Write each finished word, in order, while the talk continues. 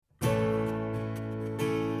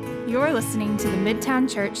You're listening to the Midtown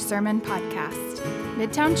Church Sermon Podcast.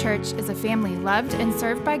 Midtown Church is a family loved and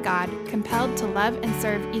served by God, compelled to love and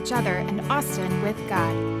serve each other and Austin with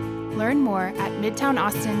God. Learn more at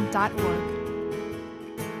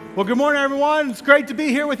midtownaustin.org. Well, good morning, everyone. It's great to be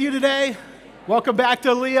here with you today. Welcome back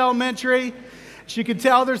to Lee Elementary. As you can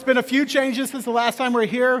tell, there's been a few changes since the last time we were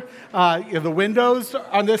here. The windows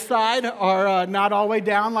on this side are not all the way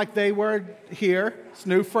down like they were here. It's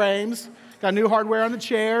new frames. Got new hardware on the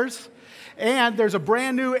chairs, and there's a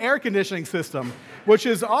brand new air conditioning system, which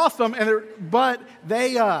is awesome. But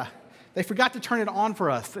they forgot to turn it on for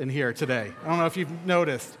us in here today. I don't know if you've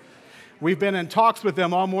noticed. We've been in talks with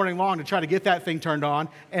them all morning long to try to get that thing turned on,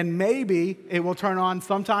 and maybe it will turn on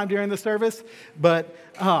sometime during the service. But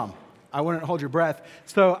I wouldn't hold your breath.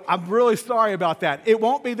 So I'm really sorry about that. It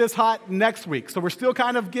won't be this hot next week. So we're still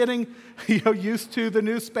kind of getting used to the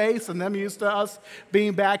new space and them used to us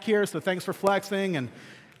being back here. So thanks for flexing and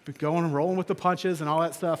going and rolling with the punches and all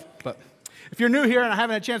that stuff. But if you're new here and I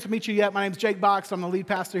haven't had a chance to meet you yet, my name's Jake Box. I'm the lead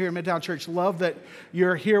pastor here at Midtown Church. Love that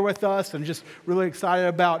you're here with us and just really excited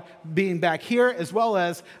about being back here as well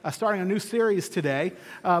as starting a new series today.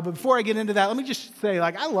 But before I get into that, let me just say,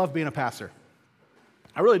 I love being a pastor.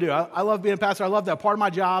 I really do. I love being a pastor. I love that part of my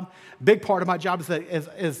job. Big part of my job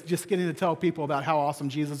is just getting to tell people about how awesome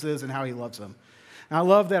Jesus is and how he loves them. And I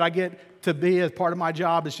love that I get to be, as part of my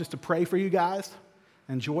job, is just to pray for you guys.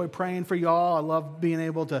 Enjoy praying for y'all. I love being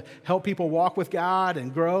able to help people walk with God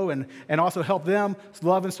and grow and also help them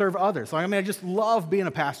love and serve others. I just love being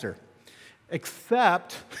a pastor,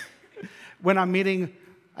 except when I'm meeting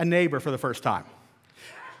a neighbor for the first time.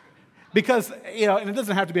 Because, and it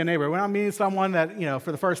doesn't have to be a neighbor. When I'm meeting someone that,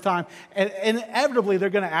 for the first time, and inevitably they're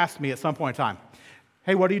going to ask me at some point in time,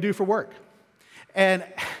 hey, what do you do for work? And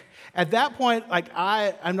at that point,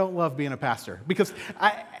 I don't love being a pastor because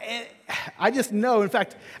I just know, in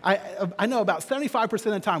fact, I know about 75%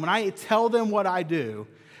 of the time when I tell them what I do,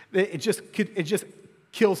 it just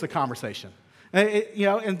kills the conversation.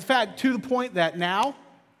 In fact, to the point that now,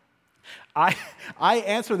 I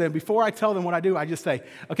answer them before I tell them what I do. I just say,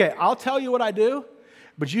 okay, I'll tell you what I do,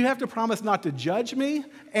 but you have to promise not to judge me,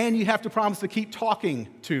 and you have to promise to keep talking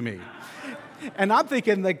to me. And I'm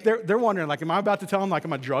thinking, they're wondering, am I about to tell them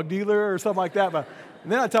I'm a drug dealer or something like that? But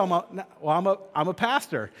then I tell them, well, I'm a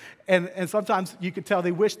pastor. And sometimes you could tell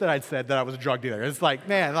they wish that I'd said that I was a drug dealer. It's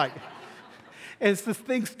and it's just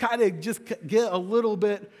things kind of just get a little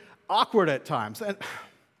bit awkward at times.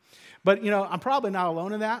 But I'm probably not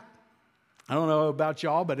alone in that. I don't know about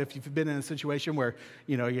y'all, but if you've been in a situation where,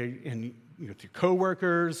 you're in with your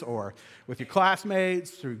coworkers or with your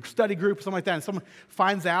classmates, through study group or something like that, and someone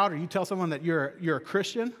finds out or you tell someone that you're a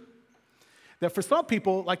Christian, that for some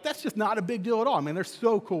people, that's just not a big deal at all. They're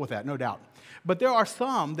so cool with that, no doubt. But there are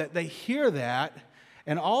some that they hear that,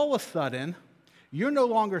 and all of a sudden, you're no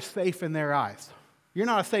longer safe in their eyes. You're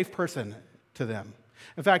not a safe person to them.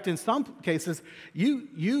 In fact, in some cases,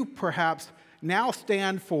 you perhaps now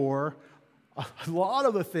stand for a lot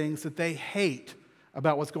of the things that they hate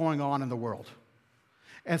about what's going on in the world.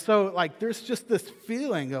 And so, there's just this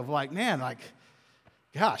feeling of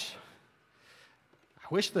gosh, I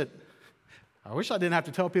wish I didn't have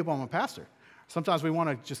to tell people I'm a pastor. Sometimes we want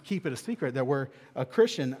to just keep it a secret that we're a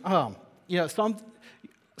Christian.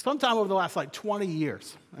 Sometime over the last 20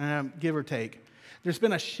 years, give or take, there's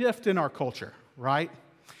been a shift in our culture, right?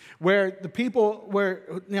 Where we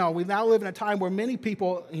now live in a time where many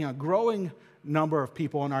people, growing number of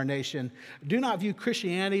people in our nation, do not view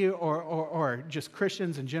Christianity or just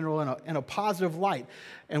Christians in general in a positive light,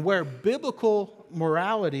 and where biblical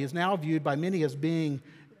morality is now viewed by many as being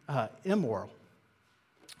immoral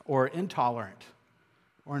or intolerant,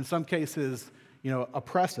 or in some cases,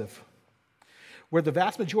 oppressive. Where the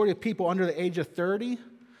vast majority of people under the age of 30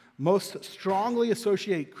 most strongly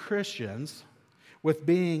associate Christians with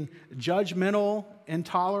being judgmental,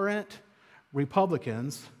 intolerant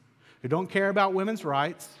Republicans who don't care about women's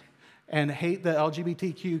rights and hate the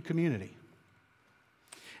LGBTQ community.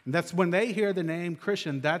 And that's when they hear the name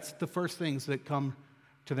Christian, that's the first things that come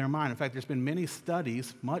to their mind. In fact, there's been many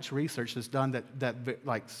studies, much research that's done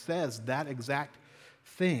that says that exact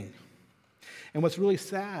thing. And what's really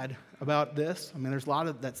sad about this, there's a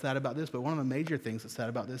lot that's sad about this, but one of the major things that's sad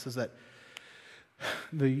about this is that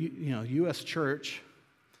the U.S. church,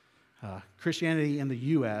 Christianity in the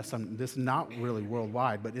U.S., this is not really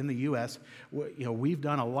worldwide, but in the U.S., we've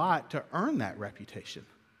done a lot to earn that reputation,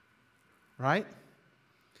 right?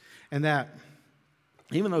 And that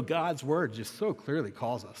even though God's word just so clearly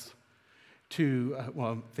calls us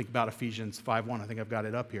to, think about Ephesians 5:1, I think I've got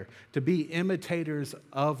it up here, to be imitators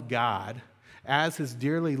of God as his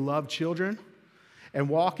dearly loved children, and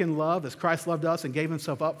walk in love as Christ loved us and gave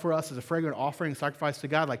himself up for us as a fragrant offering and sacrifice to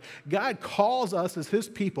God. Like, God calls us as his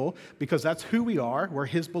people, because that's who we are. We're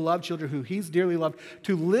his beloved children who he's dearly loved,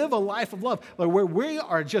 to live a life of love, like where we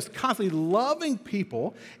are just constantly loving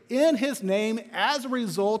people in his name as a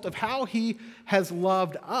result of how he has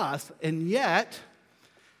loved us. And yet,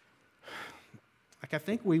 like, I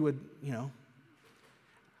think we would,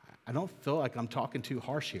 I don't feel like I'm talking too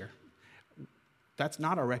harsh here. That's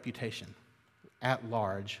not our reputation at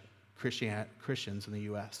large, Christians in the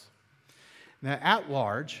U.S. Now, at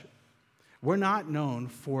large, we're not known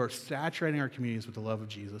for saturating our communities with the love of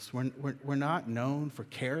Jesus. We're not known for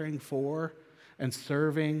caring for and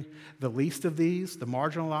serving the least of these, the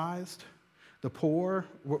marginalized, the poor.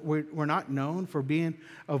 We're not known for being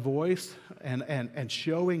a voice and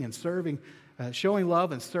showing and serving, showing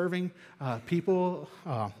love and serving people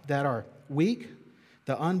that are weak,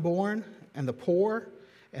 the unborn, and the poor,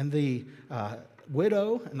 and the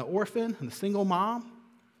widow, and the orphan, and the single mom.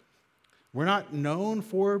 We're not known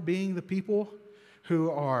for being the people who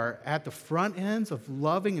are at the front ends of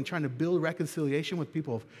loving and trying to build reconciliation with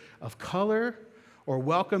people of color, or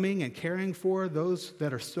welcoming and caring for those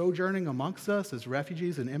that are sojourning amongst us as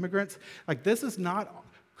refugees and immigrants. Like, this is not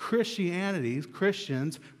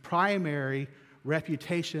Christians' primary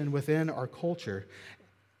reputation within our culture.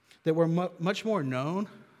 That we're much more known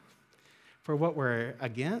for what we're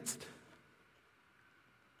against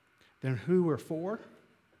than who we're for.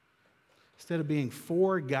 Instead of being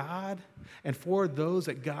for God and for those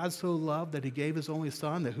that God so loved that he gave his only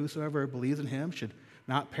son, that whosoever believes in him should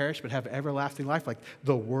not perish but have everlasting life. Like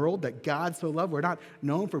the world that God so loved, we're not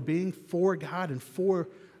known for being for God and for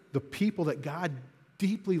the people that God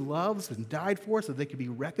deeply loves and died for so they could be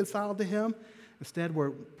reconciled to him. Instead, we're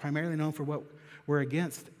primarily known for what we're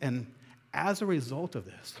against. And as a result of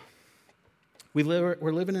this, we're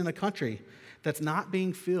living in a country that's not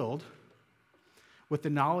being filled with the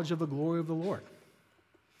knowledge of the glory of the Lord.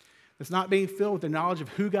 It's not being filled with the knowledge of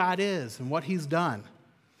who God is and what he's done.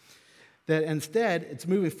 That instead, it's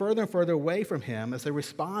moving further and further away from him as they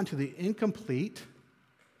respond to the incomplete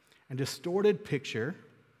and distorted picture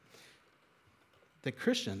that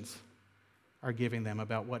Christians are giving them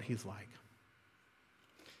about what he's like.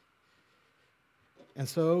 And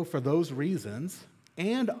so, for those reasons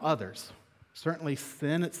and others, certainly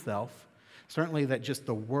sin itself, certainly that just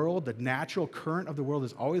the world, the natural current of the world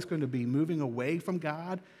is always going to be moving away from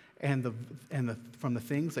God and from the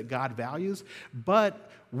things that God values.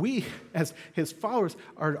 But we, as his followers,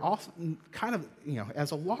 are also kind of,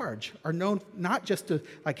 as a large, are known not just to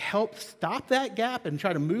like help stop that gap and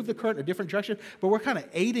try to move the current in a different direction, but we're kind of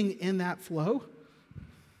aiding in that flow.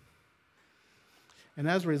 And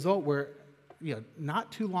as a result, we're,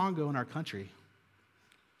 not too long ago in our country,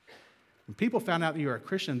 when people found out that you were a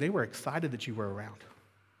Christian, they were excited that you were around.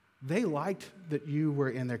 They liked that you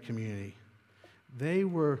were in their community. They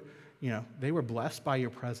were blessed by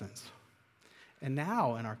your presence. And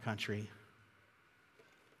now in our country,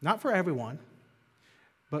 not for everyone,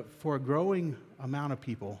 but for a growing amount of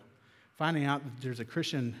people, finding out that there's a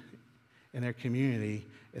Christian in their community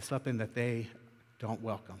is something that they don't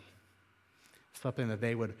welcome. Something that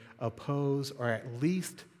they would oppose, or at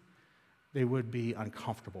least they would be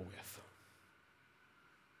uncomfortable with.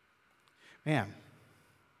 Man,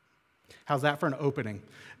 how's that for an opening?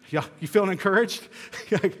 Yeah, you feeling encouraged?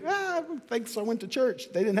 You're like, thanks, I went to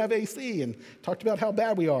church. They didn't have AC and talked about how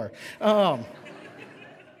bad we are. So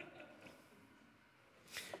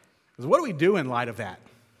what do we do in light of that?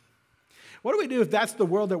 What do we do if that's the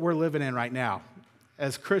world that we're living in right now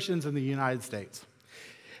as Christians in the United States?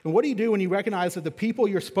 And what do you do when you recognize that the people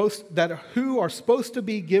who are supposed to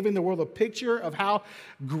be giving the world a picture of how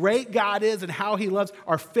great God is and how he loves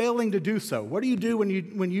are failing to do so? What do you do when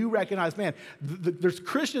you recognize, man, there's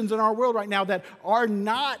Christians in our world right now that are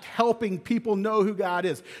not helping people know who God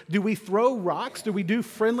is? Do we throw rocks? Do we do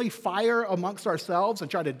friendly fire amongst ourselves and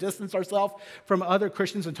try to distance ourselves from other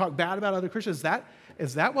Christians and talk bad about other Christians?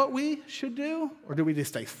 Is that what we should do? Or do we just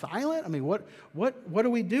stay silent? I mean, what do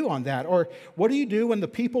we do on that? Or what do you do when the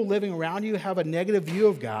people living around you have a negative view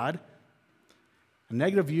of God, a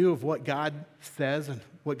negative view of what God says and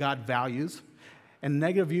what God values, and a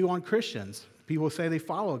negative view on Christians? People say they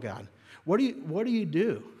follow God. What do you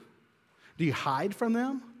do? Do you hide from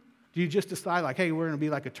them? Do you just decide like, hey, we're going to be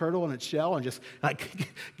like a turtle in its shell and just like,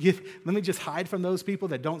 let me just hide from those people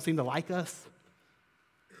that don't seem to like us?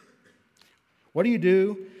 What do you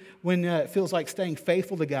do when it feels like staying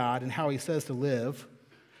faithful to God and how he says to live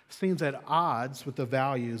seems at odds with the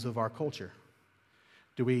values of our culture?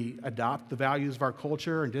 Do we adopt the values of our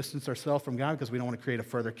culture and distance ourselves from God because we don't want to create a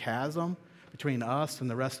further chasm between us and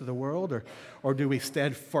the rest of the world? Or do we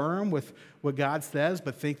stand firm with what God says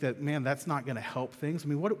but think that, man, that's not going to help things? I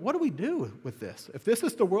mean, what do we do with this? If this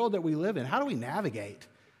is the world that we live in, how do we navigate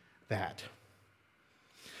that?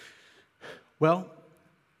 Well,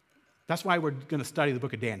 that's why we're going to study the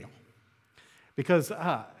book of Daniel. Because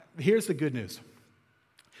here's the good news.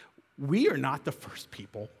 We are not the first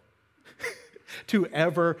people to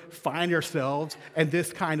ever find ourselves in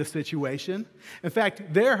this kind of situation. In fact,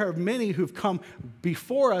 there are many who've come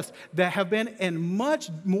before us that have been in much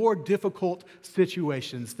more difficult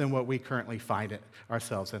situations than what we currently find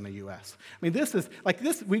ourselves in the U.S. I mean, this is, like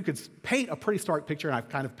this, we could paint a pretty stark picture, and I've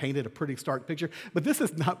kind of painted a pretty stark picture, but this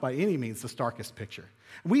is not by any means the starkest picture.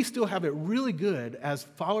 We still have it really good as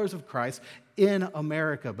followers of Christ in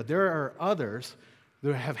America, but there are others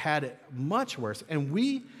that have had it much worse, and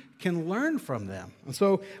we can learn from them. And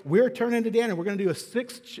so we're turning to Daniel. We're going to do a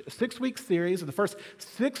six-week series of the first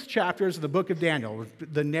 6 chapters of the book of Daniel,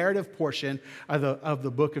 the narrative portion of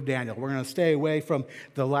the book of Daniel. We're going to stay away from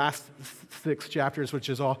the last 6 chapters, which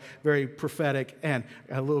is all very prophetic and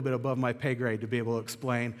a little bit above my pay grade to be able to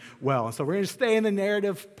explain well. And so we're going to stay in the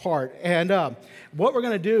narrative part. And what we're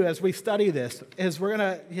going to do as we study this is we're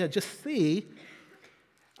going to just see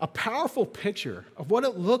a powerful picture of what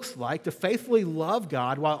it looks like to faithfully love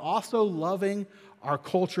God while also loving our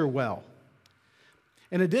culture well.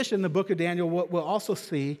 In addition, the book of Daniel, we'll also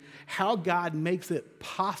see how God makes it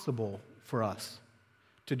possible for us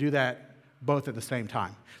to do that both at the same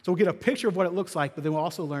time. So we'll get a picture of what it looks like, but then we'll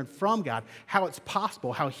also learn from God how it's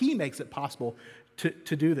possible, how He makes it possible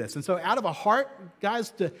to do this. And so out of a heart,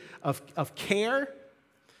 guys, of care,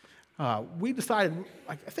 we decided,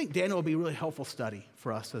 I think Daniel will be a really helpful study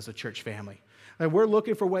for us as a church family. And we're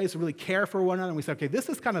looking for ways to really care for one another. And we said, okay, this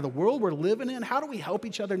is kind of the world we're living in. How do we help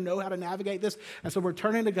each other know how to navigate this? And so we're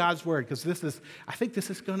turning to God's word because I think this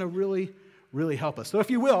is going to really, really help us. So if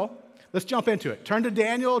you will, let's jump into it. Turn to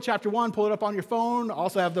Daniel chapter 1, pull it up on your phone.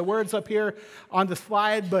 Also have the words up here on the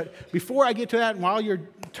slide. But before I get to that, and while you're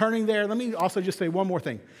turning there, let me also just say one more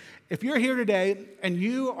thing. If you're here today and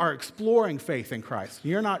you are exploring faith in Christ,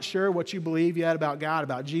 you're not sure what you believe yet about God,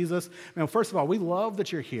 about Jesus, first of all, we love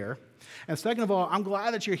that you're here. And second of all, I'm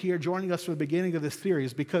glad that you're here joining us for the beginning of this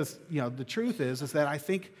series because, the truth is that I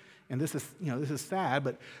think, and this is sad,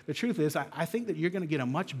 but the truth is I think that you're going to get a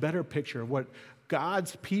much better picture of what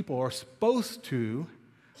God's people are supposed to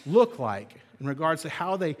look like in regards to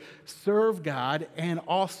how they serve God and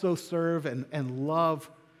also serve and love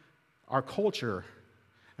our culture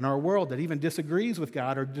and our world that even disagrees with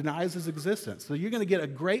God or denies His existence. So you're going to get a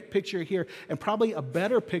great picture here and probably a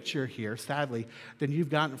better picture here, sadly, than you've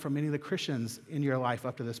gotten from any of the Christians in your life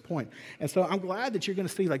up to this point. And so I'm glad that you're going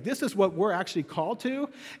to see, this is what we're actually called to.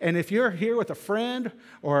 And if you're here with a friend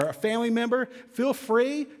or a family member, feel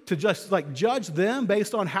free to just judge them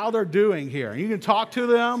based on how they're doing here. And you can talk to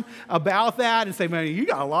them about that and say, man, you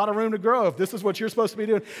got a lot of room to grow if this is what you're supposed to be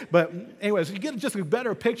doing. But anyways, you get just a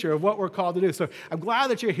better picture of what we're called to do. So I'm glad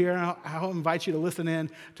that you're here, and I'll invite you to listen in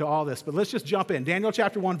to all this. But let's just jump in. Daniel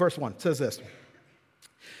chapter 1, verse 1 says this.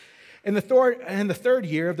 In the third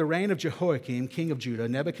year of the reign of Jehoiakim, king of Judah,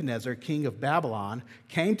 Nebuchadnezzar, king of Babylon,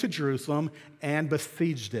 came to Jerusalem and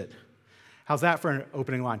besieged it. How's that for an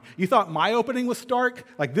opening line? You thought my opening was stark?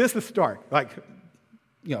 This is stark.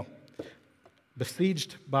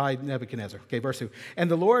 Besieged by Nebuchadnezzar. Okay, verse 2. And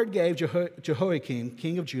the Lord gave Jehoiakim,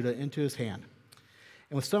 king of Judah, into his hand,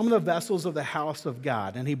 and with some of the vessels of the house of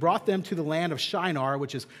God. And he brought them to the land of Shinar,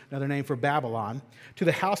 which is another name for Babylon, to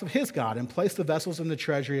the house of his God, and placed the vessels in the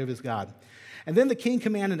treasury of his God. And then the king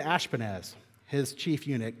commanded Ashpenaz, his chief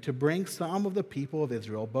eunuch, to bring some of the people of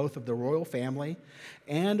Israel, both of the royal family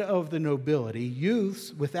and of the nobility,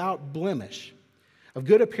 youths without blemish, of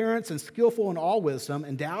good appearance and skillful in all wisdom,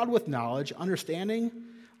 endowed with knowledge, understanding,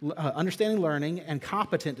 learning, and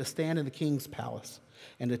competent to stand in the king's palace,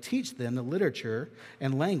 and to teach them the literature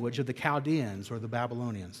and language of the Chaldeans or the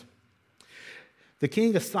Babylonians. The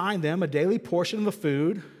king assigned them a daily portion of the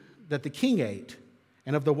food that the king ate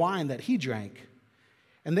and of the wine that he drank.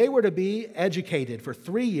 And they were to be educated for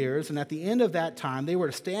 3 years, and at the end of that time they were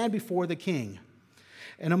to stand before the king.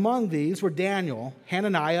 And among these were Daniel,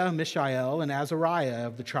 Hananiah, Mishael, and Azariah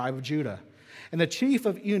of the tribe of Judah. And the chief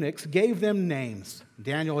of eunuchs gave them names.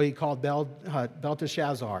 Daniel he called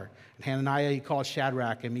Belteshazzar, and Hananiah he called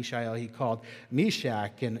Shadrach, and Mishael he called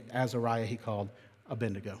Meshach, and Azariah he called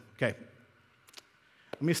Abednego. Okay,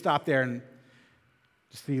 let me stop there and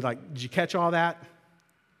just see, did you catch all that?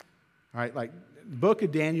 All right, the book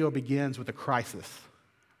of Daniel begins with a crisis,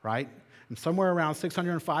 right? And somewhere around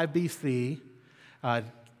 605 BC,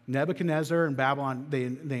 Nebuchadnezzar and Babylon, they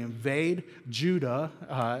invade Judah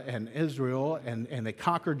and Israel, and they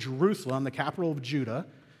conquer Jerusalem, the capital of Judah.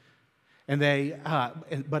 And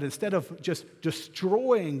but instead of just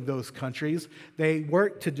destroying those countries, they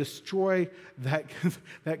work to destroy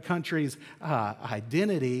that country's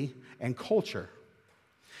identity and culture.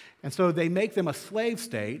 And so they make them a slave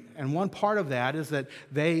state, and one part of that is that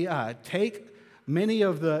they take many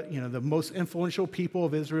of the most influential people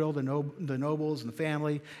of Israel, the nobles and the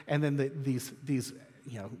family, and then these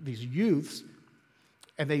youths,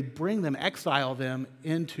 and they bring them, exile them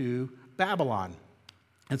into Babylon.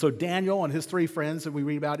 And so Daniel and his 3 friends that we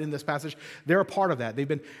read about in this passage, they're a part of that. They've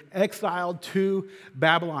been exiled to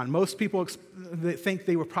Babylon. Most people think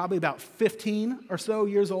they were probably about 15 or so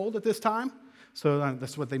years old at this time. So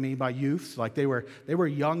that's what they mean by youths. Like they were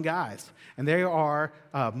young guys. And they are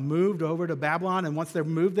moved over to Babylon. And once they're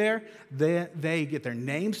moved there, they get their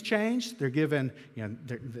names changed. They're given,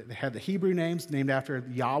 they have the Hebrew names named after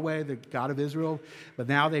Yahweh, the God of Israel. But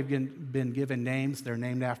now they've been given names. They're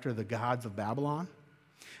named after the gods of Babylon.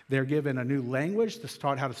 They're given a new language, they're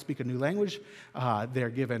taught how to speak a new language. They're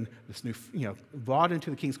given this new, brought into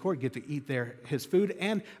the king's court, get to eat his food,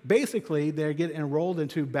 and basically they get enrolled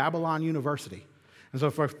into Babylon University. And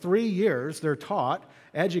so for 3 years, they're taught,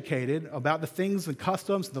 educated about the things and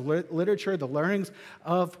customs, the literature, the learnings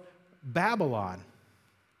of Babylon.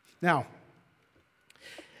 Now,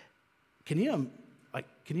 can you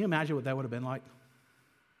imagine what that would have been like?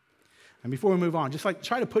 And before we move on, just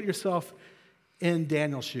try to put yourself in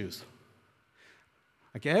Daniel's shoes.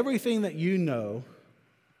 Like everything that you know,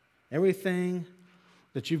 everything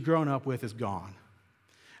that you've grown up with is gone.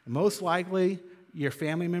 And most likely, your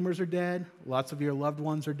family members are dead. Lots of your loved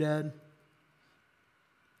ones are dead.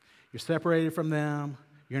 You're separated from them.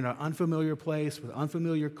 You're in an unfamiliar place with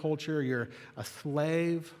unfamiliar culture. You're a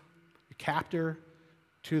slave, a captor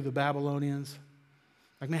to the Babylonians.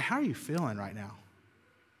 Like, man, how are you feeling right now?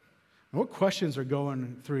 And what questions are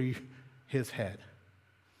going through his head?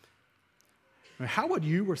 I mean, how would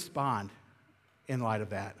you respond in light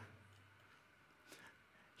of that?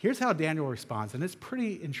 Here's how Daniel responds, and it's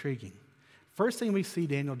pretty intriguing. First thing we see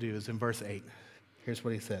Daniel do is in verse 8. Here's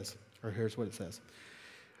what he says, or here's what it says.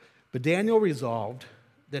 But Daniel resolved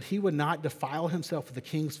that he would not defile himself with the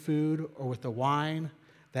king's food or with the wine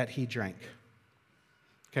that he drank.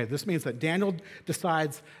 Okay, this means that Daniel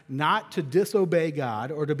decides not to disobey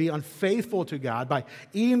God or to be unfaithful to God by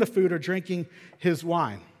eating the food or drinking his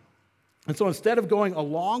wine. And so instead of going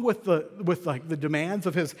along with the demands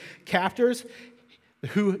of his captors,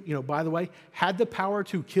 who, by the way, had the power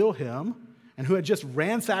to kill him and who had just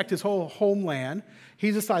ransacked his whole homeland,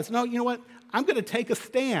 he decides, no, you know what? I'm going to take a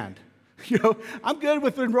stand. I'm good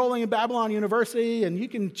with enrolling in Babylon University, and you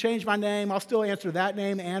can change my name. I'll still answer that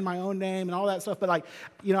name and my own name and all that stuff. But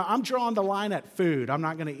I'm drawing the line at food. I'm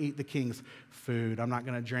not going to eat the king's food. I'm not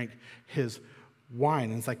going to drink his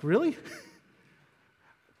wine. And it's like, really?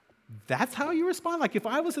 That's how you respond? Like, if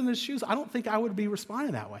I was in his shoes, I don't think I would be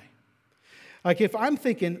responding that way. Like, if I'm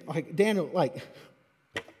thinking, like, Daniel, like,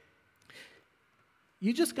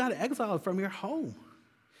 you just got exiled from your home.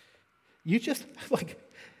 You just,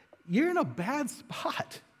 you're in a bad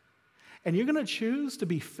spot. And you're going to choose to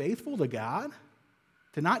be faithful to God?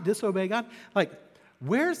 To not disobey God? Like,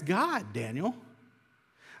 where's God, Daniel?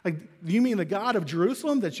 Like, do you mean the God of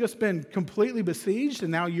Jerusalem that's just been completely besieged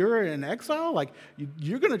and now you're in exile? Like,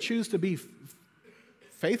 you're going to choose to be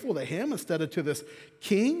faithful to him instead of to this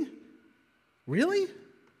king? Really?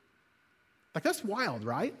 Like, that's wild,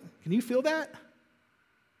 right? Can you feel that?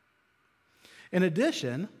 In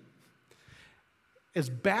addition, as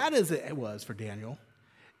bad as it was for Daniel,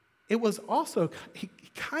 it was also, he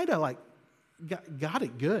kind of like got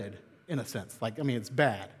it good in a sense. Like, I mean, it's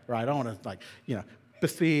bad, right? I don't want to,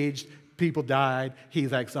 besieged, people died,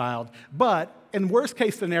 he's exiled. But in worst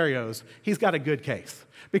case scenarios, he's got a good case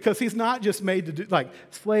because he's not just made to do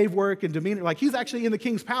slave work and demeanor. Like, he's actually in the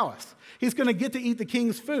king's palace. He's going to get to eat the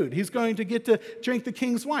king's food. He's going to get to drink the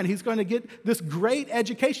king's wine. He's going to get this great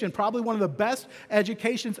education, probably one of the best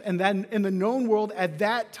educations in the known world at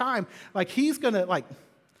that time. Like, he's going to,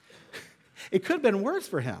 it could have been worse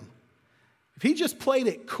for him. If he just played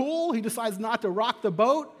it cool, he decides not to rock the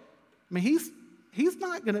boat, I mean, he's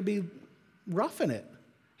not going to be roughing it.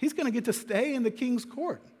 He's going to get to stay in the king's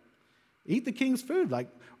court, eat the king's food. Like,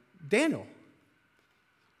 Daniel,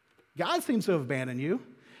 God seems to have abandoned you.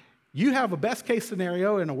 You have a best case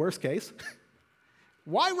scenario and a worst case.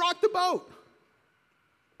 Why rock the boat?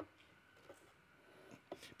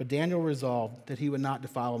 But Daniel resolved that he would not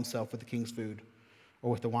defile himself with the king's food or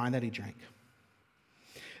with the wine that he drank.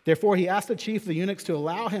 Therefore, he asked the chief of the eunuchs to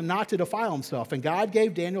allow him not to defile himself. And God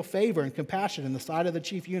gave Daniel favor and compassion in the sight of the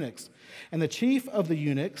chief eunuchs. And the chief of the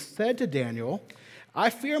eunuchs said to Daniel, I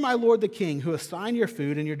fear my lord the king, who assigned your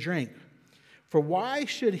food and your drink. For why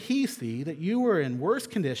should he see that you are in worse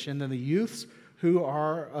condition than the youths who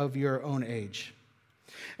are of your own age?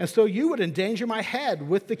 And so you would endanger my head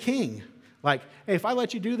with the king. Like, hey, if I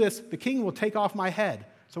let you do this, the king will take off my head.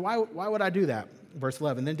 So why would I do that? Verse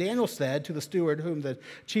 11, then Daniel said to the steward whom the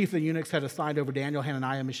chief of the eunuchs had assigned over Daniel,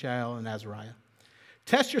 Hananiah, Mishael, and Azariah,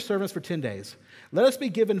 test your servants for 10 days. Let us be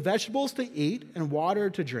given vegetables to eat and water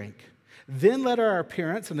to drink. Then let our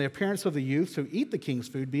appearance and the appearance of the youths who eat the king's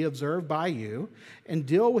food be observed by you, and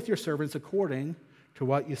deal with your servants according to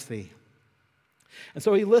what you see. And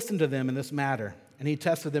so he listened to them in this matter, and he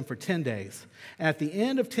tested them for 10 days. And at the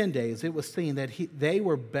end of 10 days, it was seen that they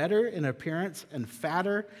were better in appearance and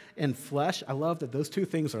fatter in flesh. I love that those two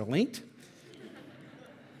things are linked.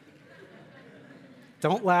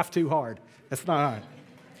 Don't laugh too hard. That's not all right.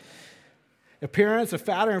 Appearance of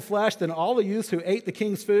fatter in flesh than all the youths who ate the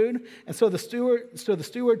king's food. And so the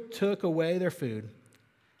steward took away their food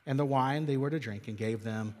and the wine they were to drink and gave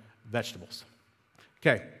them vegetables.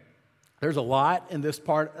 Okay. There's a lot in this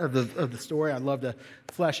part of the story I'd love to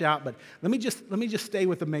flesh out, but let me just stay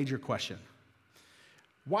with the major question.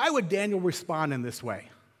 Why would Daniel respond in this way?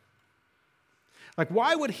 Like,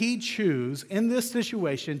 why would he choose in this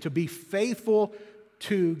situation to be faithful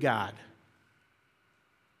to God?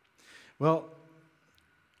 Well,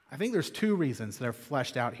 I think there's two reasons that are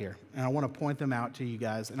fleshed out here, and I want to point them out to you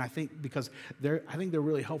guys, and I think they're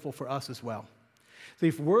really helpful for us as well. See,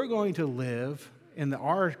 if we're going to live in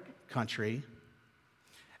our country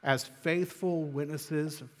as faithful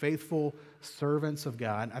witnesses, faithful servants of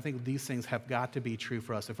God, I think these things have got to be true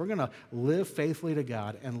for us. If we're going to live faithfully to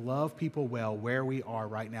God and love people well where we are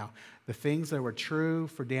right now, the things that were true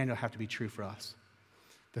for Daniel have to be true for us.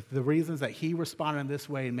 The reasons that he responded in this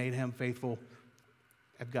way and made him faithful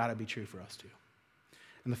have got to be true for us too.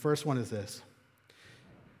 And the first one is this.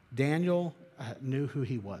 Daniel knew who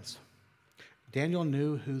he was. Daniel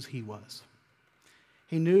knew whose he was.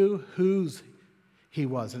 He knew whose he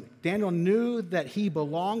was. And Daniel knew that he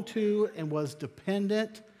belonged to and was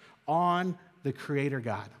dependent on the Creator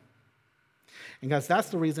God. And guys, that's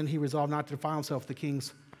the reason he resolved not to defile himself with the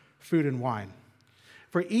king's food and wine.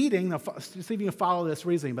 For eating, see if you can follow this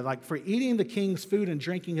reasoning, but for eating the king's food and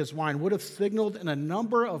drinking his wine would have signaled in a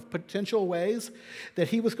number of potential ways that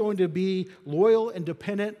he was going to be loyal and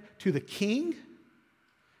dependent to the king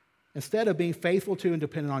instead of being faithful to and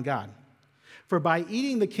dependent on God. For by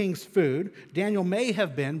eating the king's food, Daniel may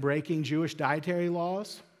have been breaking Jewish dietary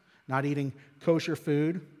laws, not eating kosher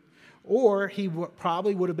food, or he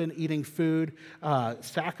probably would have been eating food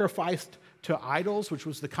sacrificed to idols, which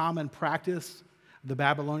was the common practice of the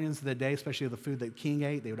Babylonians of the day, especially the food that the king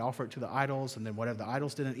ate. They would offer it to the idols, and then whatever the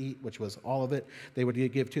idols didn't eat, which was all of it, they would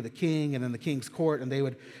give to the king and then the king's court, and they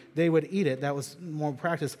would eat it. That was more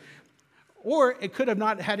practice. Or it could have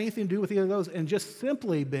not had anything to do with either of those and just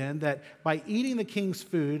simply been that by eating the king's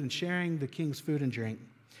food and sharing the king's food and drink,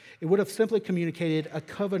 it would have simply communicated a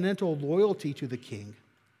covenantal loyalty to the king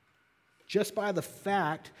just by the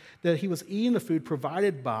fact that he was eating the food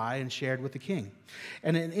provided by and shared with the king.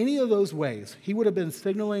 And in any of those ways, he would have been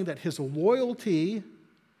signaling that his loyalty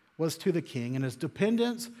was to the king and his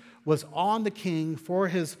dependence was on the king for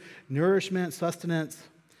his nourishment, sustenance,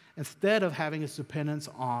 instead of having his dependence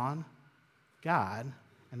on God,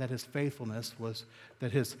 and that his faithfulness was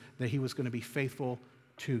that he was going to be faithful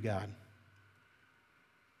to God.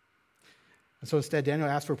 And so instead, Daniel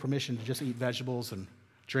asked for permission to just eat vegetables and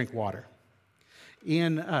drink water.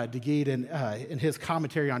 Ian DeGeed, in his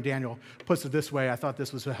commentary on Daniel, puts it this way. I thought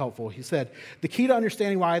this was helpful. He said, the key to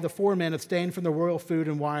understanding why the four men abstained from the royal food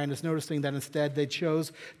and wine is noticing that instead they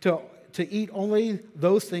chose to eat only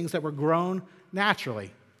those things that were grown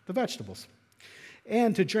naturally, the vegetables,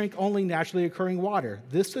 and to drink only naturally occurring water.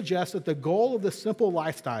 This suggests that the goal of this simple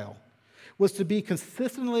lifestyle was to be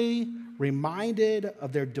consistently reminded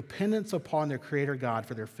of their dependence upon their Creator God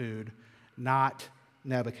for their food, not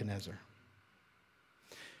Nebuchadnezzar.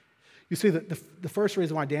 You see, the first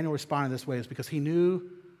reason why Daniel responded this way is because he knew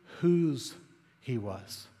whose he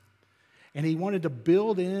was. And he wanted to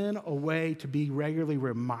build in a way to be regularly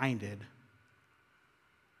reminded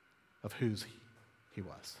of whose he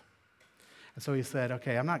was. And so he said,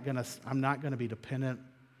 okay, I'm not gonna be dependent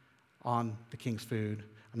on the king's food.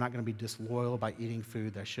 I'm not gonna be disloyal by eating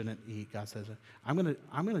food that I shouldn't eat. God says, I'm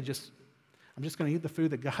just gonna eat the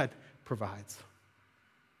food that God provides.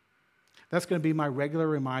 That's going to be my regular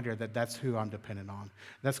reminder that that's who I'm dependent on.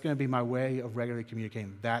 That's going to be my way of regularly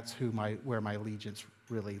communicating. That's where my allegiance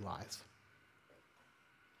really lies.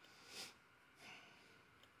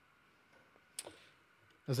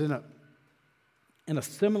 As in a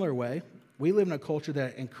similar way, we live in a culture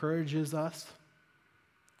that encourages us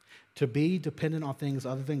to be dependent on things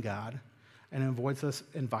other than God and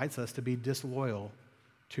invites us to be disloyal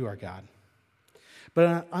to our God.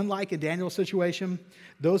 But unlike in Daniel's situation,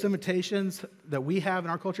 those invitations that we have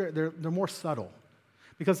in our culture, they're more subtle.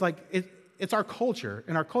 Because it's our culture.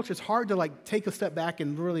 In our culture, it's hard to take a step back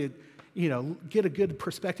and really, get a good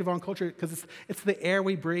perspective on culture, because it's the air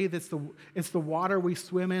we breathe, it's the water we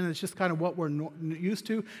swim in, it's just kind of what we're used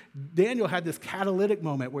to. Daniel had this catalytic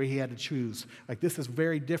moment where he had to choose, this is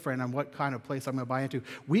very different on what kind of place I'm going to buy into.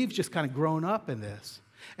 We've just kind of grown up in this.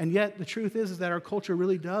 And yet the truth is that our culture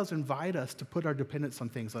really does invite us to put our dependence on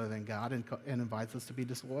things other than God, and invites us to be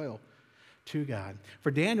disloyal to God.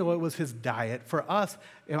 For Daniel, it was his diet. For us,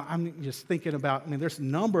 I'm just thinking about, there's a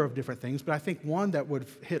number of different things, but I think one that would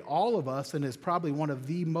hit all of us and is probably one of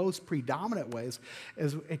the most predominant ways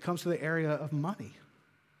is it comes to the area of money.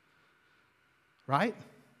 Right?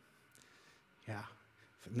 Yeah.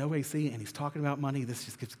 No AC, and he's talking about money. This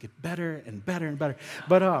just gets better and better and better.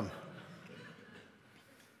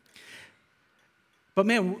 But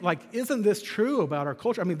man, isn't this true about our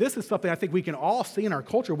culture? This is something I think we can all see in our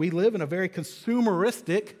culture. We live in a very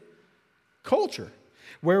consumeristic culture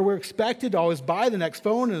where we're expected to always buy the next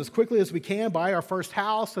phone and as quickly as we can buy our first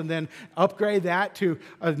house and then upgrade that to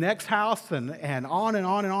a next house and on and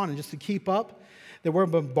on and on, and just to keep up. That we're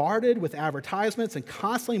bombarded with advertisements and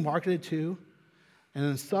constantly marketed to. And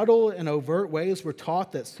in subtle and overt ways, we're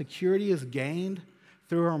taught that security is gained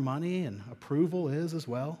through our money, and approval is as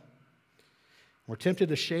well. We're tempted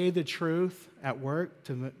to shade the truth at work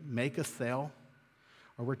to make a sale,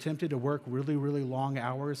 or we're tempted to work really, really long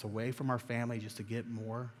hours away from our family just to get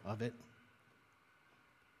more of it,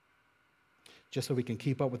 just so we can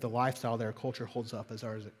keep up with the lifestyle that our culture holds up as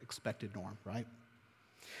our expected norm, right?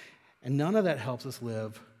 And none of that helps us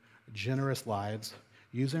live generous lives,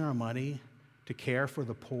 using our money to care for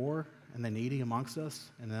the poor and the needy amongst us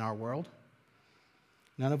and in our world.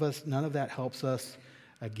 None of that helps us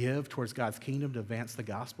give towards God's kingdom to advance the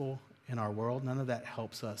gospel in our world. None of that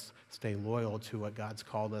helps us stay loyal to what God's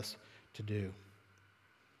called us to do.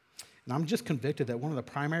 And I'm just convicted that one of the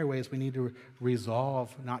primary ways we need to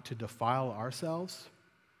resolve not to defile ourselves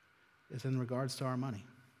is in regards to our money.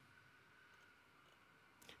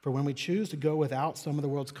 For when we choose to go without some of the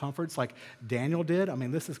world's comforts, like Daniel did,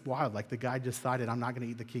 this is wild. The guy decided, I'm not going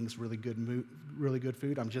to eat the king's really good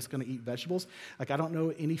food. I'm just going to eat vegetables. I don't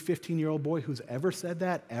know any 15-year-old boy who's ever said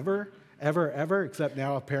that, ever, except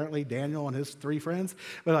now apparently Daniel and his 3 friends.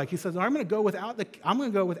 But he says, I'm going to go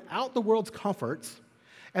without the world's comforts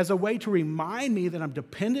as a way to remind me that I'm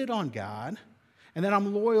dependent on God and that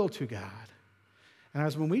I'm loyal to God. And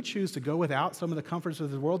as when we choose to go without some of the comforts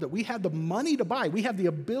of the world that we have the money to buy, we have the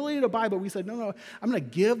ability to buy, but we said, no, I'm going to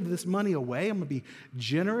give this money away. I'm going to be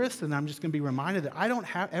generous, and I'm just going to be reminded that I don't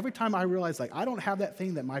have, every time I realize I don't have that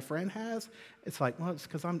thing that my friend has, it's it's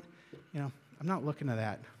because I'm not looking to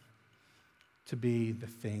that to be the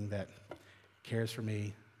thing that cares for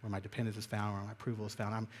me, where my dependence is found, where my approval is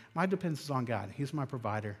found. My dependence is on God. He's my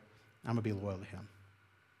provider. I'm going to be loyal to him.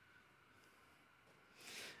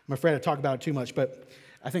 I'm afraid I talk about it too much, but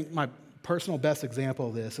I think my personal best example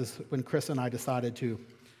of this is when Chris and I decided to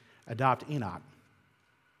adopt Enoch.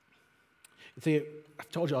 See, I've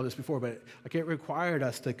told you all this before, but it required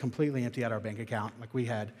us to completely empty out our bank account. We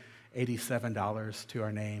had $87 to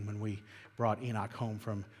our name when we brought Enoch home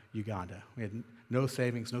from Uganda. We had no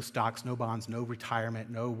savings, no stocks, no bonds, no retirement,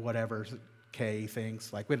 no whatever K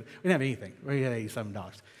things. We didn't have anything. We had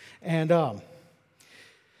 $87. And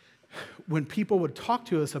when people would talk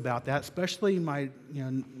to us about that, especially my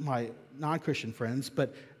non-Christian friends,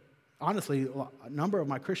 but honestly, a number of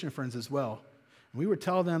my Christian friends as well, we would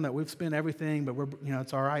tell them that we've spent everything, but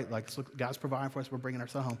it's all right. God's providing for us. We're bringing our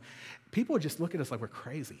son home. People would just look at us like we're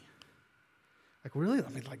crazy. Really?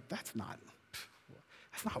 That's not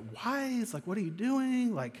wise. What are you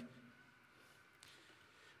doing?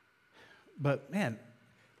 But man,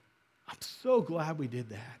 I'm so glad we did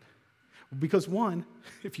that. Because one,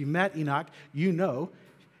 if you met Enoch,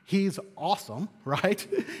 he's awesome, right?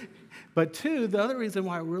 But two, the other reason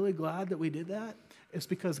why I'm really glad that we did that is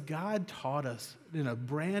because God taught us in a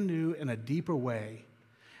brand new and a deeper way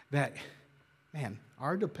that, man,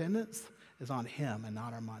 our dependence is on him and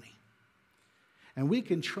not our money. And we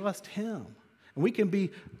can trust him. And we can be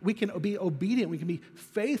obedient. We can be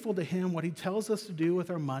faithful to him, what he tells us to do with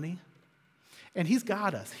our money. And he's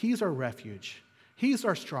got us. He's our refuge. He's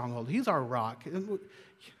our stronghold. He's our rock.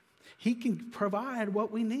 He can provide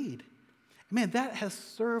what we need. Man, that has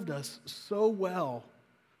served us so well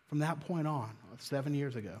from that point on, 7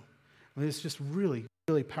 years ago. I mean, it's just really,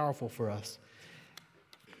 really powerful for us.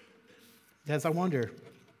 Guys, I wonder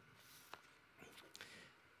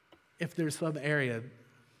if there's some area,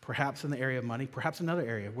 perhaps in the area of money, perhaps another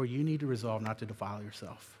area, where you need to resolve not to defile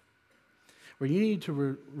yourself. Where you need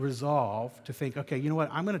to resolve to think, okay, you know what,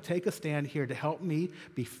 I'm going to take a stand here to help me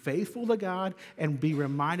be faithful to God and be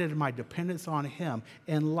reminded of my dependence on Him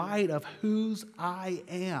in light of whose I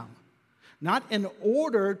am. Not in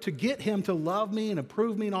order to get Him to love me and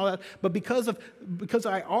approve me and all that, but because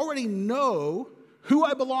I already know who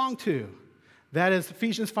I belong to. That is,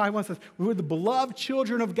 Ephesians 5:1 says, we're the beloved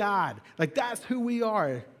children of God. Like, that's who we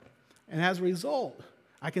are. And as a result,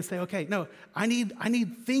 I can say, okay, no, I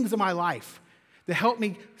need things in my life to help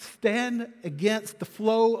me stand against the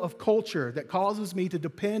flow of culture that causes me to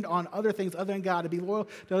depend on other things other than God, to be loyal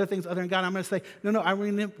to other things other than God. I'm going to say, no, I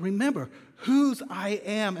remember whose I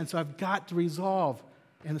am, and so I've got to resolve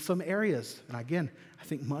in some areas. And again, I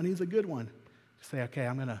think money is a good one. To say, okay,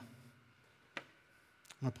 I'm going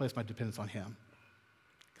to place my dependence on Him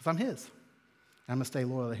because I'm His. And I'm going to stay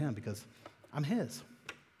loyal to Him because I'm His.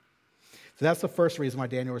 So that's the first reason why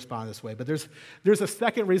Daniel responded this way. But there's a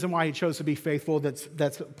second reason why he chose to be faithful that's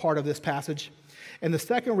part of this passage. And the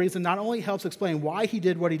second reason not only helps explain why he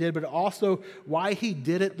did what he did, but also why he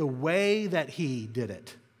did it the way that he did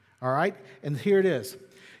it. All right? And here it is.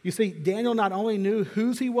 You see, Daniel not only knew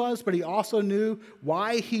whose he was, but he also knew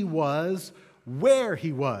why he was where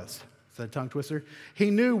he was. Is that a tongue twister? He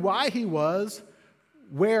knew why he was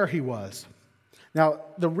where he was. Now,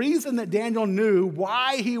 the reason that Daniel knew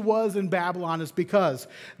why he was in Babylon is because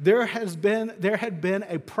there had been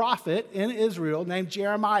a prophet in Israel named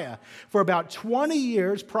Jeremiah for about 20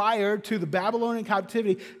 years prior to the Babylonian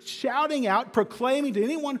captivity, shouting out, proclaiming to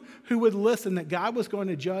anyone who would listen that God was going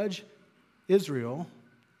to judge Israel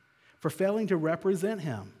for failing to represent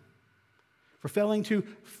Him, for failing to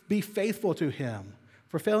be faithful to Him,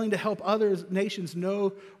 for failing to help other nations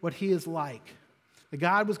know what He is like. That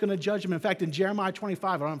God was going to judge them. In fact, in Jeremiah 25,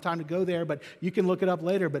 I don't have time to go there, but you can look it up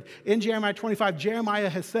later. But in Jeremiah 25, Jeremiah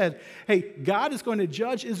has said, hey, God is going to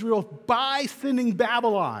judge Israel by sending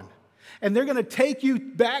Babylon. And they're going to take you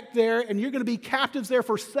back there, and you're going to be captives there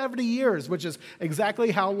for 70 years, which is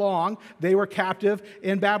exactly how long they were captive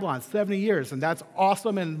in Babylon, 70 years. And that's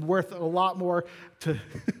awesome and worth a lot more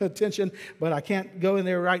attention, but I can't go in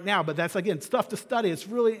there right now. But that's, again, stuff to study. It's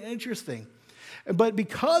really interesting. But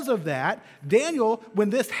because of that, Daniel, when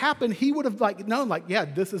this happened, he would have known, yeah,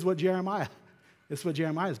 this is what Jeremiah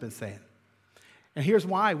has been saying. And here's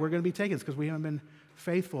why we're going to be taken. It's because we haven't been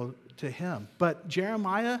faithful to Him. But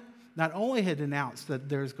Jeremiah not only had announced that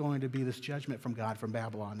there's going to be this judgment from God from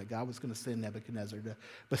Babylon, that God was going to send Nebuchadnezzar to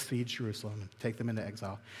besiege Jerusalem and take them into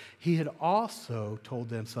exile, he had also told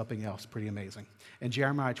them something else pretty amazing. In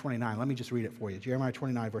Jeremiah 29, let me just read it for you. Jeremiah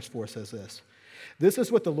 29, verse 4 says this. This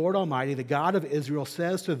is what the Lord Almighty, the God of Israel,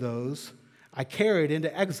 says to those I carried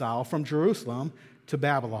into exile from Jerusalem to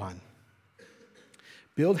Babylon.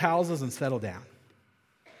 Build houses and settle down.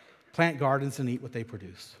 Plant gardens and eat what they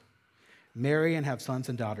produce. Marry and have sons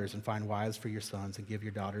and daughters, and find wives for your sons, and give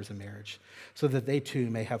your daughters in marriage, so that they too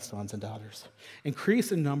may have sons and daughters.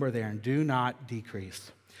 Increase in number there, and do not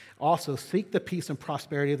decrease. Also, seek the peace and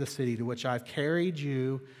prosperity of the city to which I've carried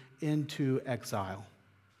you into exile.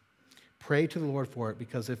 Pray to the Lord for it,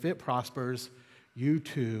 because if it prospers, you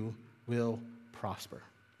too will prosper.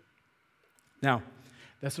 Now,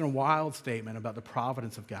 that's a wild statement about the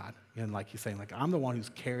providence of God. And like he's saying, I'm the one who's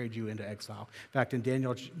carried you into exile. In fact, in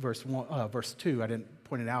Daniel verse 2, I didn't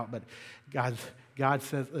point it out, but God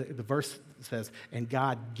says, the verse says, and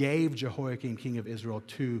God gave Jehoiakim, king of Israel,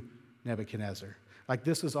 to Nebuchadnezzar.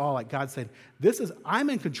 This is all God said,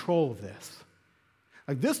 I'm in control of this.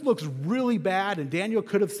 This looks really bad, and Daniel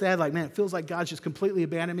could have said, man, it feels like God's just completely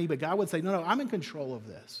abandoned me, but God would say, no, I'm in control of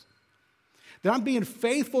this. That I'm being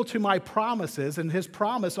faithful to my promises, and His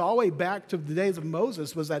promise all the way back to the days of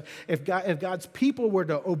Moses was that if God's people were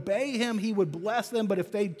to obey Him, He would bless them, but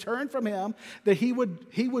if they turned from Him, that He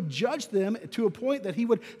would judge them to a point that He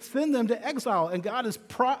would send them to exile, and God is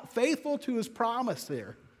faithful to His promise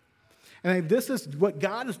there. And this is what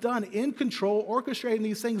God has done in control, orchestrating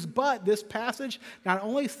these things. But this passage not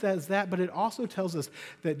only says that, but it also tells us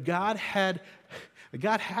that God had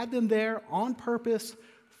them there on purpose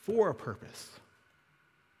for a purpose.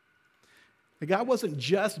 That God wasn't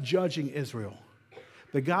just judging Israel,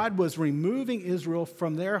 that God was removing Israel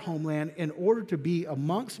from their homeland in order to be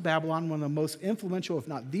amongst Babylon, one of the most influential, if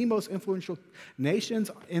not the most influential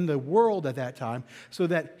nations in the world at that time, so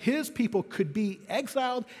that his people could be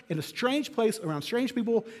exiled in a strange place around strange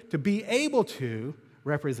people to be able to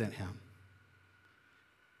represent him.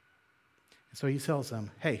 And so he tells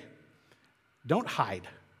them, hey, don't hide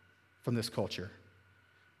from this culture.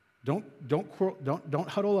 Don't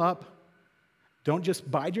huddle up. Don't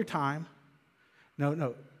just bide your time.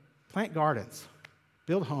 No, plant gardens,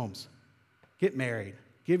 build homes, get married,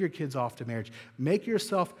 give your kids off to marriage. Make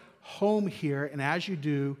yourself home here, and as you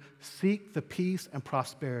do, seek the peace and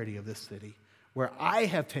prosperity of this city where I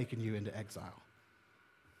have taken you into exile.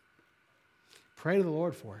 Pray to the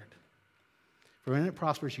Lord for it. For when it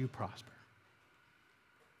prospers, you prosper.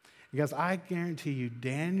 Because I guarantee you,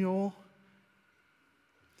 Daniel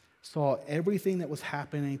saw everything that was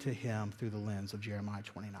happening to him through the lens of Jeremiah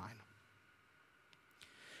 29.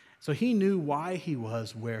 So he knew why he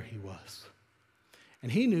was where he was.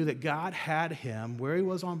 And he knew that God had him where he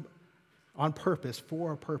was on purpose,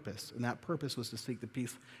 for a purpose. And that purpose was to seek the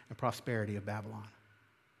peace and prosperity of Babylon.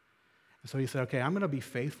 And so he said, okay, I'm going to be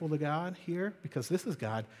faithful to God here because this is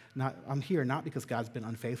God. I'm here not because God's been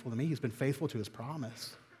unfaithful to me. He's been faithful to his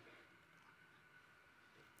promise.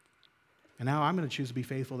 And now I'm going to choose to be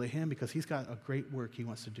faithful to him because he's got a great work he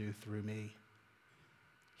wants to do through me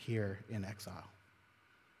here in exile.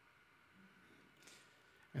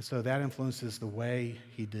 And so that influences the way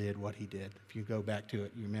he did what he did. If you go back to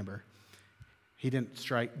it, you remember, he didn't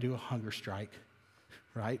do a hunger strike,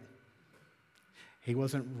 right? He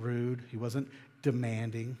wasn't rude. He wasn't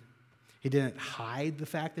demanding. He didn't hide the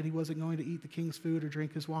fact that he wasn't going to eat the king's food or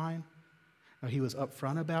drink his wine. No, he was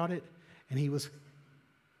upfront about it, and he was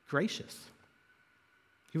gracious.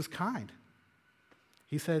 He was kind.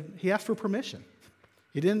 He asked for permission.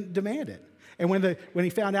 He didn't demand it. And when he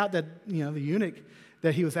found out that the eunuch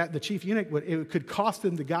that he was at, the chief eunuch, it could cost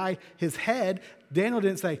him the guy his head, Daniel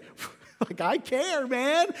didn't say, like, I care,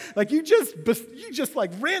 man. Like, you just like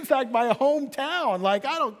ransacked my hometown. Like,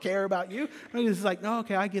 I don't care about you. And he's like, no,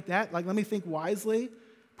 okay, I get that. Like, let me think wisely,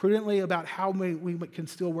 prudently about how we can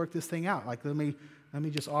still work this thing out. Like, let me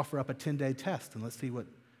just offer up a 10-day test and let's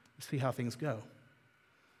see how things go.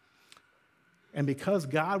 And because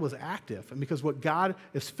God was active, and because God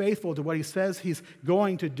is faithful to what he says he's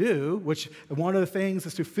going to do, which one of the things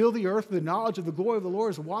is to fill the earth with the knowledge of the glory of the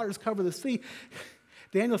Lord as the waters cover the sea,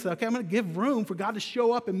 Daniel said, okay, I'm going to give room for God to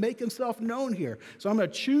show up and make himself known here. So I'm going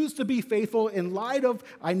to choose to be faithful in light of,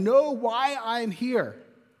 I know why I'm here.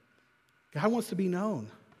 God wants to be known.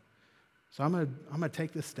 So I'm going to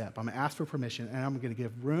take this step. I'm going to ask for permission, and I'm going to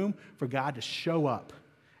give room for God to show up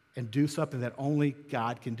and do something that only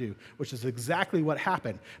God can do, which is exactly what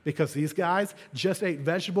happened, because these guys just ate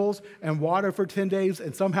vegetables and water for 10 days,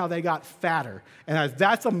 and somehow they got fatter. And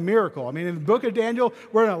that's a miracle. I mean, in the book of Daniel,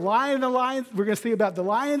 we're in the lions. We're going to see about the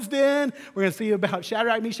lion's den. We're going to see about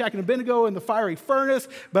Shadrach, Meshach, and Abednego in the fiery furnace.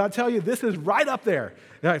 But I'll tell you, this is right up there.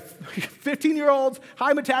 15-year-olds,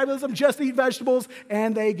 high metabolism, just eat vegetables,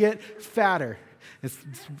 and they get fatter. It's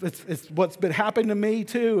what's been happening to me,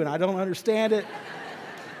 too, and I don't understand it.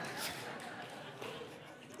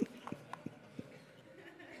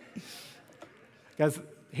 Guys,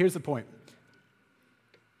 here's the point.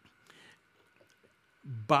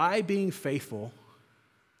 By being faithful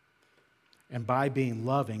and by being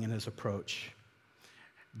loving in his approach,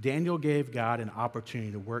 Daniel gave God an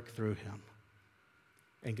opportunity to work through him.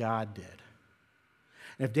 And God did.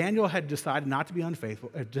 And if Daniel had decided not to be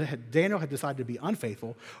unfaithful, Daniel had decided to be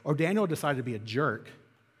unfaithful, or Daniel decided to be a jerk,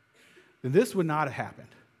 then this would not have happened.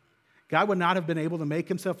 God would not have been able to make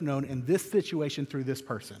himself known in this situation through this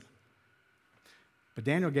person. But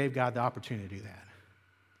Daniel gave God the opportunity to do that.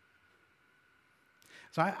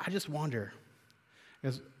 So I just wonder,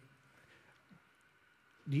 do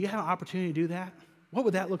you have an opportunity to do that? What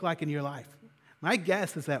would that look like in your life? My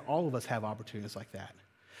guess is that all of us have opportunities like that,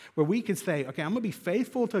 where we can say, okay, I'm going to be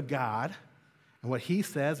faithful to God and what he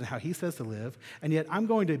says and how he says to live, and yet I'm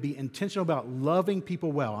going to be intentional about loving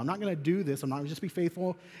people well. I'm not going to do this. I'm not going to just be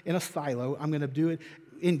faithful in a silo. I'm going to do it,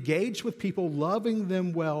 engage with people, loving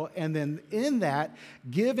them well, and then in that,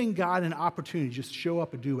 giving God an opportunity to just show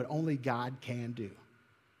up and do what only God can do.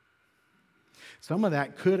 Some of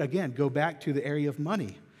that could, again, go back to the area of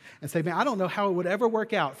money and say, man, I don't know how it would ever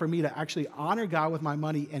work out for me to actually honor God with my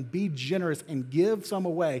money and be generous and give some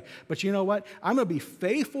away. But you know what? I'm going to be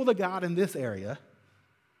faithful to God in this area.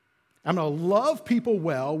 I'm going to love people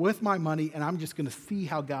well with my money, and I'm just going to see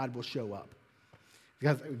how God will show up.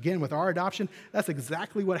 Because, again, with our adoption, that's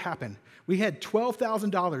exactly what happened. We had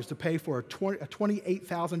 $12,000 to pay for a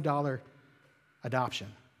 $28,000 adoption.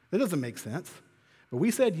 That doesn't make sense. But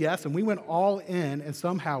we said yes, and we went all in, and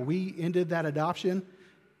somehow we ended that adoption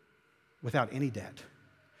without any debt.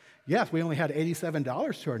 Yes, we only had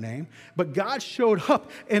 $87 to our name, but God showed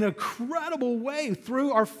up in an incredible way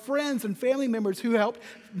through our friends and family members who helped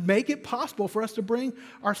make it possible for us to bring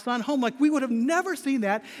our son home. Like, we would have never seen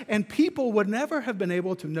that, and people would never have been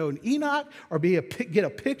able to know Enoch or get a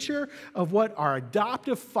picture of what our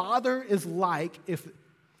adoptive father is like if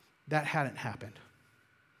that hadn't happened.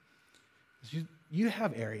 You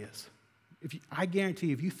have areas. I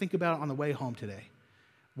guarantee if you think about it on the way home today,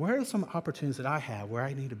 where are some opportunities that I have where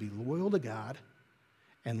I need to be loyal to God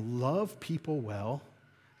and love people well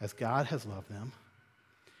as God has loved them,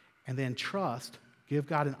 and then give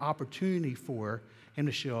God an opportunity for him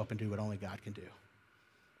to show up and do what only God can do?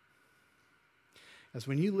 As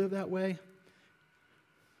when you live that way,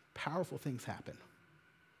 powerful things happen.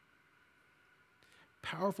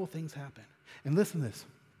 Powerful things happen. And listen to this.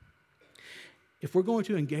 If we're going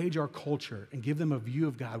to engage our culture and give them a view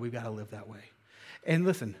of God, we've got to live that way. And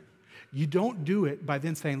listen, you don't do it by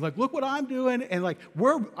then saying, look what I'm doing, and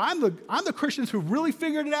I'm the Christians who really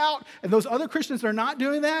figured it out, and those other Christians that are not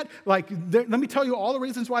doing that, let me tell you all the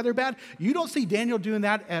reasons why they're bad. You don't see Daniel doing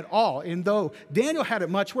that at all, and though Daniel had it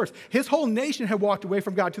much worse. His whole nation had walked away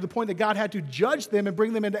from God to the point that God had to judge them and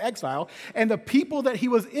bring them into exile, and the people that he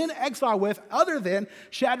was in exile with, other than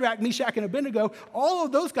Shadrach, Meshach, and Abednego, all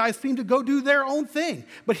of those guys seemed to go do their own thing.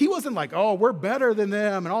 But he wasn't like, oh, we're better than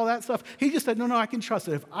them and all that stuff. He just said, no, I can trust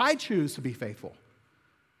it. If I choose to be faithful,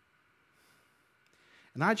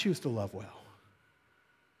 and I choose to love well,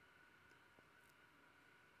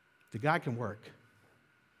 the God can work.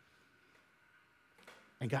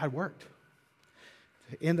 And God worked.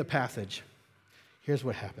 In the passage, here's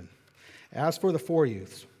what happened. As for the four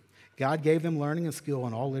youths, God gave them learning and skill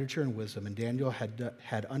in all literature and wisdom, and Daniel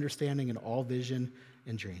had understanding in all vision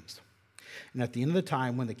and dreams. And at the end of the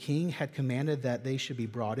time, when the king had commanded that they should be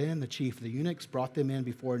brought in, the chief of the eunuchs brought them in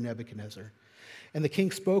before Nebuchadnezzar. And the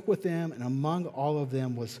king spoke with them, and among all of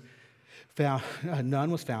them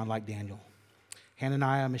none was found like Daniel.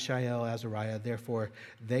 Hananiah, Mishael, Azariah, therefore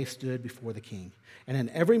they stood before the king. And in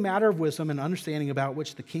every matter of wisdom and understanding about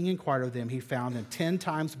which the king inquired of them, he found them 10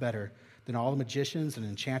 times better than all the magicians and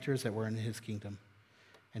enchanters that were in his kingdom.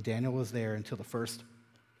 And Daniel was there until the first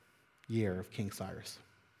year of King Cyrus.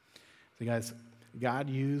 So guys, God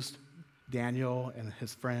used Daniel and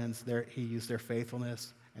his friends. He used their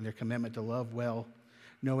faithfulness and their commitment to love well,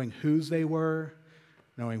 knowing whose they were,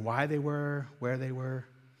 knowing why they were, where they were,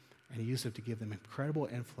 and he used it to give them incredible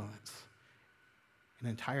influence, an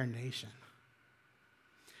entire nation.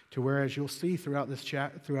 To where, as you'll see throughout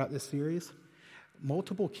this series,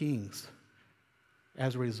 multiple kings,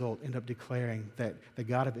 as a result, end up declaring that the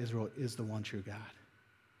God of Israel is the one true God.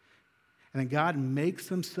 And then God makes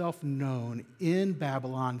himself known in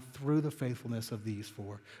Babylon through the faithfulness of these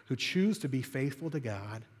four who choose to be faithful to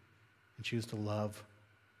God and choose to love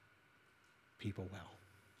people well.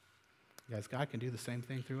 Guys, God can do the same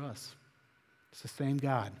thing through us. It's the same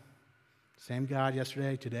God. Same God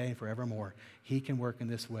yesterday, today, and forevermore. He can work in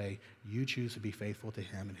this way. You choose to be faithful to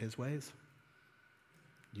him in his ways.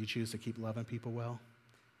 You choose to keep loving people well.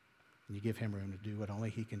 And you give him room to do what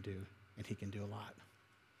only he can do, and he can do a lot.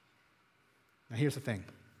 Now, here's the thing.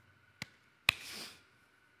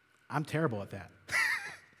 I'm terrible at that.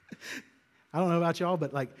 I don't know about y'all,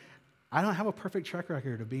 but I don't have a perfect track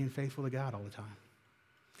record of being faithful to God all the time.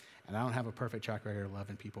 And I don't have a perfect track record of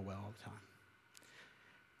loving people well all the time.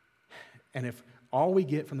 And if all we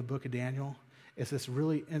get from the book of Daniel is this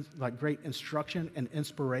really great instruction and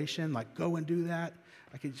inspiration, go and do that,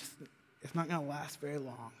 it's not going to last very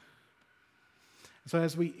long. So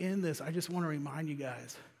as we end this, I just want to remind you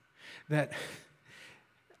guys that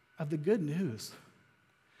of the good news,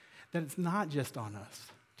 that it's not just on us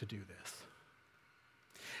to do this,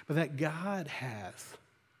 but that God has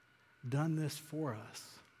done this for us,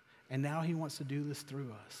 and now he wants to do this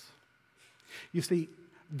through us. You see,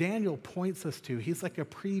 Daniel points us to, he's like a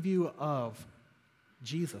preview of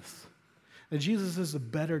Jesus. That Jesus is a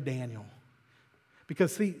better Daniel.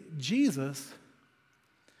 Because see, Jesus,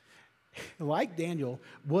 like Daniel,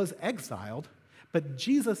 was exiled, but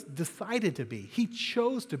Jesus decided to be. He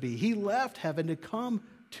chose to be. He left heaven to come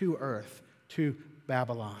to earth, to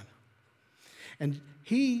Babylon. And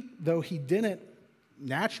he, though he didn't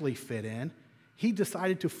naturally fit in, he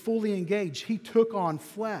decided to fully engage. He took on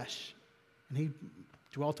flesh, and he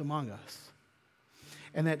dwelt among us.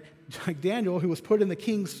 And that, like Daniel, who was put in the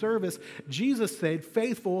king's service, Jesus stayed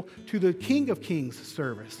faithful to the King of Kings'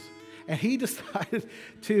 service. And he decided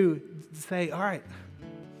to say, all right,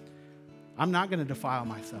 I'm not going to defile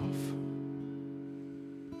myself.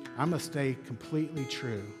 I'm going to stay completely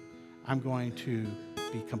true. I'm going to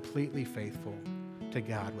be completely faithful to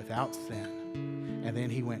God without sin. And then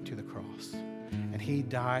he went to the cross. And he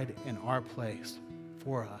died in our place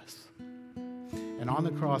for us. And on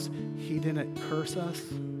the cross, he didn't curse us,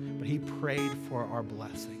 but he prayed for our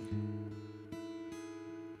blessing.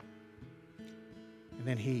 And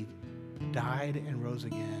then he died and rose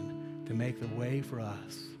again to make the way for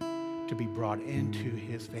us to be brought into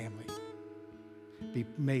his family, be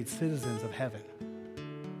made citizens of heaven,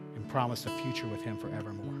 and promised a future with him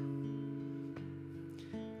forevermore.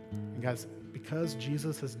 And guys, because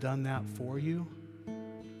Jesus has done that for you,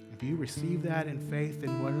 if you receive that in faith,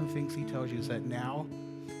 then one of the things he tells you is that now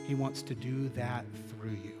he wants to do that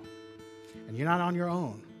through you. And you're not on your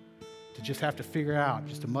own to just have to figure out,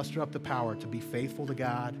 just to muster up the power to be faithful to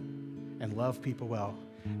God and love people well.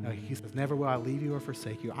 No, he says, never will I leave you or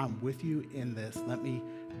forsake you. I'm with you in this. Let me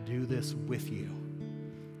do this with you.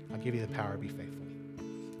 I'll give you the power to be faithful.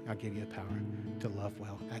 I'll give you the power to love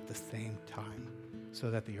well at the same time,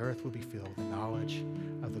 so that the earth will be filled with the knowledge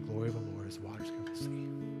of the glory of the Lord as waters cover the sea.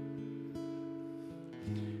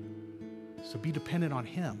 So be dependent on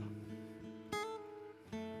him.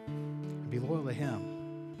 Be loyal to him.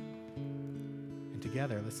 And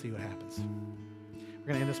together, let's see what happens. We're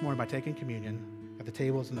going to end this morning by taking communion. Got the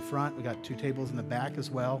tables in the front. We got 2 tables in the back as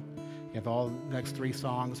well. You have all the next 3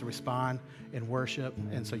 songs to respond in worship,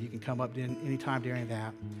 and so you can come up anytime during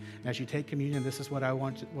that. And as you take communion, this is what I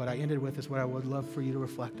ended with is what I would love for you to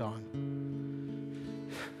reflect on.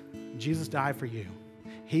 Jesus died for you.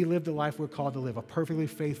 He lived the life we're called to live, a perfectly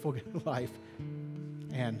faithful life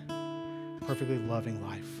and perfectly loving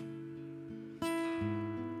life.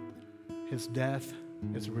 His death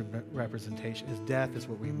is a representation. His death is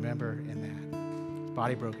what we remember in that. His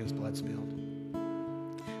body broken, his blood spilled.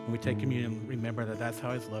 When we take communion, remember that that's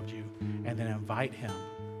how he's loved you, and then invite him.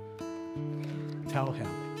 Tell him,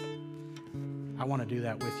 I want to do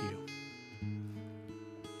that with you.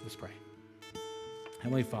 Let's pray.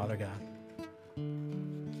 Heavenly Father, God,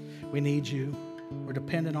 we need you. We're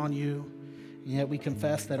dependent on you. And yet we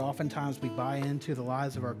confess that oftentimes we buy into the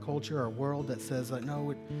lies of our culture, our world that says that,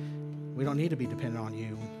 no, we don't need to be dependent on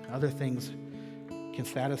you. Other things can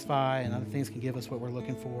satisfy and other things can give us what we're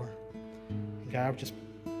looking for. And God just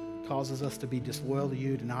causes us to be disloyal to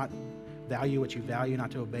you, to not value what you value,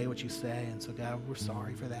 not to obey what you say. And so, God, we're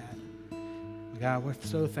sorry for that. And God, we're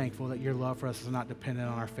so thankful that your love for us is not dependent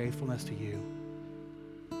on our faithfulness to you.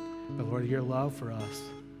 But Lord, your love for us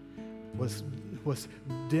was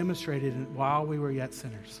demonstrated while we were yet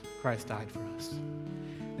sinners. Christ died for us.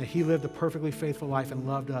 That he lived a perfectly faithful life and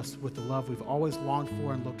loved us with the love we've always longed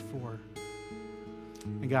for and looked for.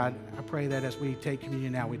 And God, I pray that as we take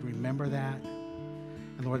communion now, we'd remember that.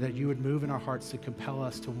 And Lord, that you would move in our hearts to compel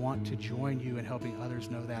us to want to join you in helping others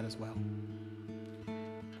know that as well.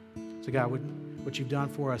 So God, what you've done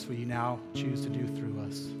for us, will you now choose to do through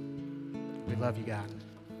us? We love you, God.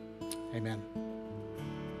 Amen.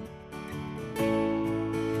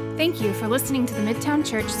 Thank you for listening to the Midtown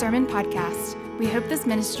Church Sermon Podcast. We hope this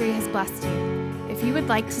ministry has blessed you. If you would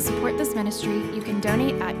like to support this ministry, you can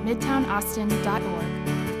donate at midtownaustin.org.